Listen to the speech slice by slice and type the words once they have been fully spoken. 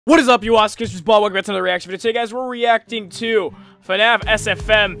What is up, you Oscars? Ball. Welcome back to another reaction video. Today, guys, we're reacting to FNAF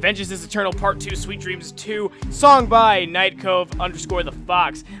SFM, Vengeance is Eternal Part 2, Sweet Dreams 2, song by Nightcove_the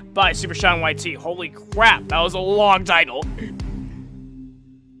Fox by Super SHAN YT. Holy crap, that was a long title.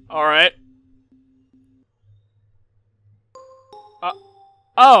 Alright.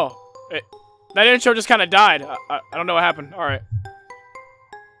 Oh. That intro just kind of died. I don't know what happened. Alright.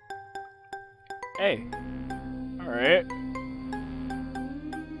 Hey. Alright.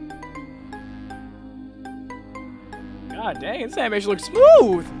 God dang, this animation looks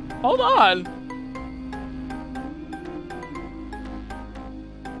smooth! Hold on!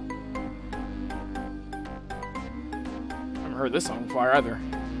 I haven't heard this song before either.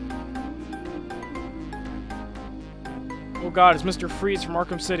 Oh god, it's Mr. Freeze from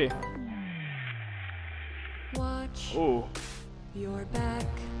Arkham City. Watch your back.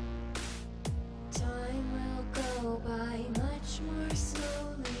 Time will go by much more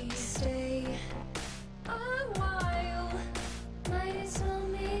slowly. Stay a while. Might as well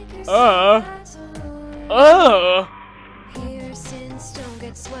make yourself Here, since don't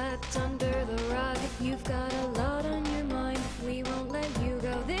get swept under the rug. You've got a lot on your mind. We won't let you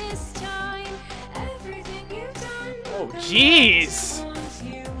go this time. Everything you've done. Oh jeez.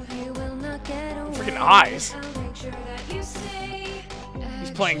 Freaking eyes.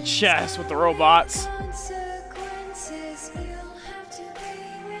 He's playing chess with the robots.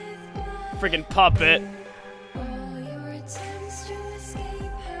 Freaking puppet.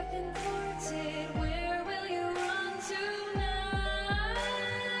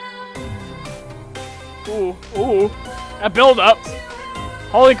 Ooh, that build up.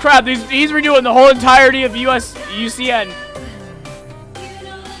 Holy crap, he's redoing the whole entirety of UCN.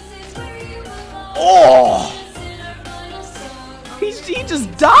 Oh! He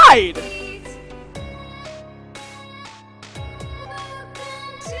just died!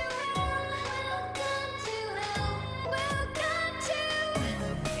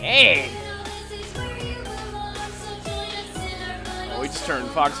 Dang! Oh, we just turned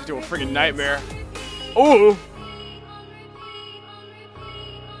Fox into a freaking nightmare. Ooh!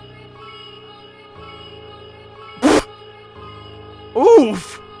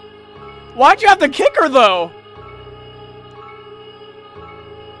 Oof! Why'd you have to kick her, though?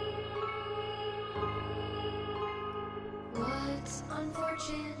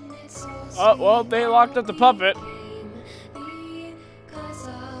 Oh, well, they locked up the puppet. Oh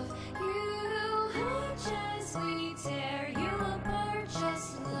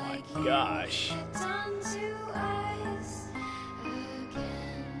my gosh.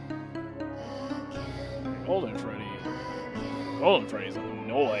 Golden Freddy. Golden Freddy's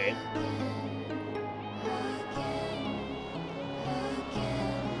annoyed.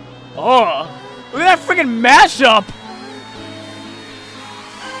 Oh, look at that freaking mashup!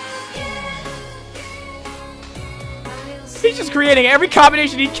 He's just creating every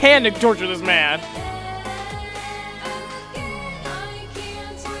combination he can to torture this man.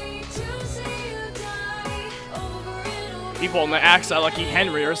 People in the axe are Lucky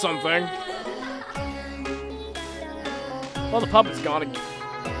Henry or something. Well, the puppet's gone again.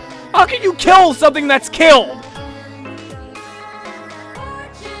 How can you kill something that's killed?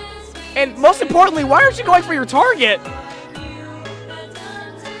 And most importantly, why aren't you going for your target?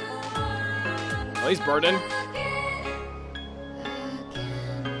 Oh, he's burning.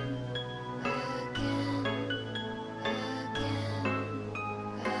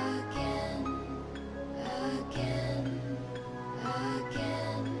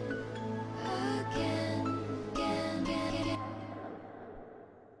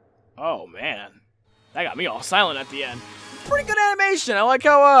 Oh man, that got me all silent at the end. Pretty good animation. I like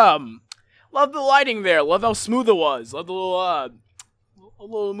how love the lighting there. Love how smooth it was. Love the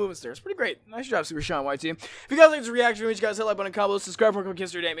little movements there. It's pretty great. Nice job, Super SHAN YT. If you guys like this reaction, make sure you guys hit the like button, combo, subscribe for a quick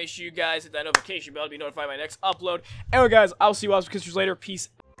history today. Make sure you guys hit that notification bell to be notified of my next upload. Anyway, guys, I'll see you all for Kissers later. Peace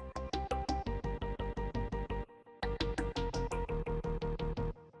out.